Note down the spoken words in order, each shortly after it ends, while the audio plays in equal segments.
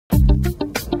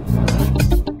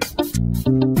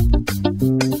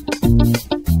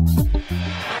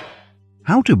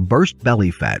to burst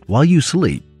belly fat while you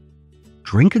sleep?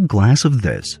 Drink a glass of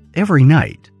this every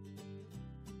night.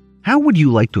 How would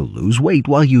you like to lose weight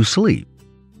while you sleep?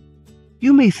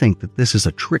 You may think that this is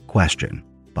a trick question,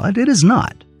 but it is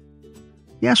not.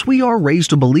 Yes, we are raised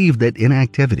to believe that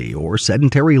inactivity or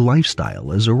sedentary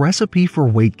lifestyle is a recipe for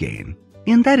weight gain,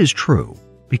 and that is true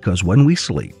because when we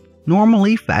sleep,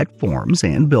 normally fat forms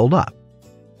and build up.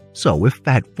 So if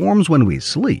fat forms when we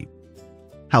sleep,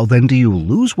 how then do you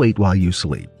lose weight while you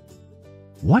sleep?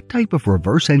 What type of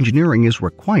reverse engineering is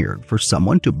required for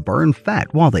someone to burn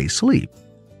fat while they sleep?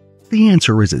 The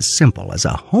answer is as simple as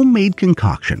a homemade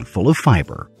concoction full of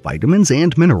fiber, vitamins,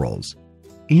 and minerals,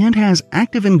 and has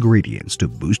active ingredients to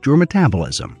boost your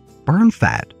metabolism, burn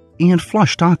fat, and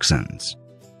flush toxins.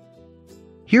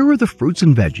 Here are the fruits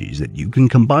and veggies that you can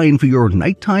combine for your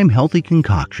nighttime healthy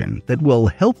concoction that will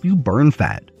help you burn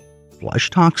fat, flush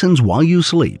toxins while you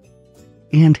sleep,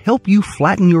 and help you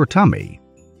flatten your tummy.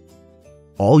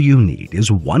 All you need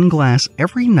is 1 glass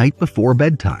every night before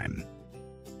bedtime.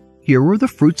 Here are the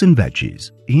fruits and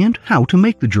veggies and how to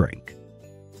make the drink.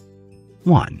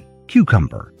 1.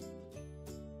 Cucumber.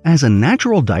 As a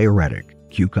natural diuretic,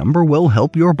 cucumber will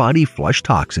help your body flush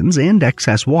toxins and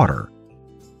excess water.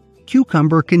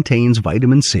 Cucumber contains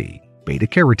vitamin C,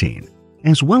 beta-carotene,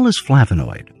 as well as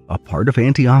flavonoid, a part of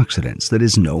antioxidants that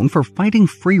is known for fighting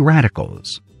free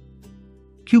radicals.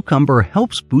 Cucumber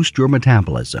helps boost your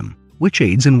metabolism, which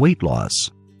aids in weight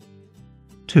loss.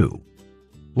 2.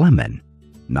 Lemon.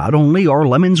 Not only are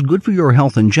lemons good for your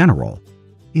health in general,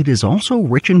 it is also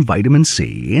rich in vitamin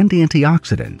C and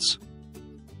antioxidants.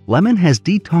 Lemon has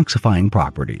detoxifying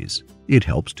properties. It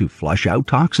helps to flush out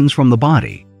toxins from the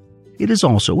body. It is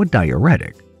also a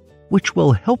diuretic, which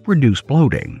will help reduce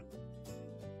bloating.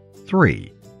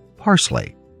 3.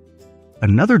 Parsley.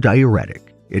 Another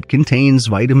diuretic. It contains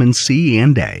vitamin C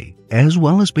and A, as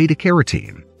well as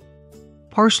beta-carotene.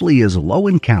 Parsley is low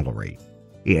in calorie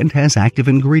and has active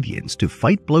ingredients to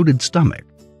fight bloated stomach.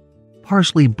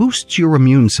 Parsley boosts your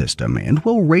immune system and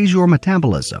will raise your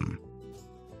metabolism.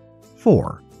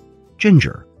 4.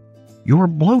 Ginger. You're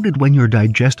bloated when your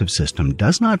digestive system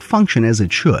does not function as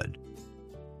it should.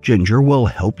 Ginger will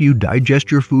help you digest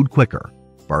your food quicker,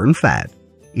 burn fat,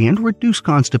 and reduce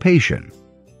constipation.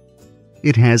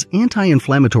 It has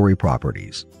anti-inflammatory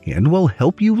properties and will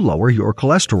help you lower your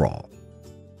cholesterol.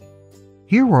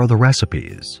 Here are the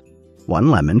recipes. 1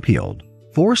 lemon peeled,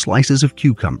 4 slices of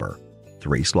cucumber,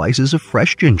 3 slices of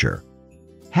fresh ginger,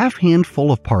 half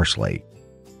handful of parsley.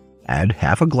 Add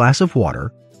half a glass of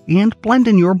water and blend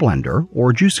in your blender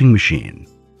or juicing machine.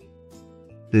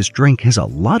 This drink has a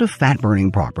lot of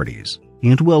fat-burning properties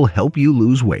and will help you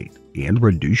lose weight and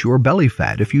reduce your belly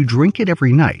fat if you drink it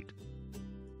every night.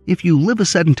 If you live a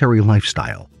sedentary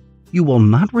lifestyle, you will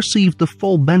not receive the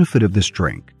full benefit of this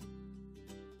drink.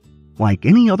 Like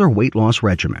any other weight loss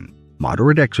regimen,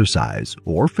 moderate exercise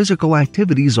or physical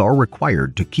activities are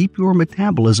required to keep your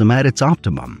metabolism at its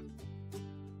optimum.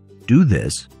 Do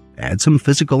this, add some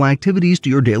physical activities to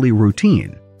your daily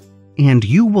routine, and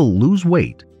you will lose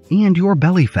weight and your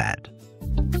belly fat.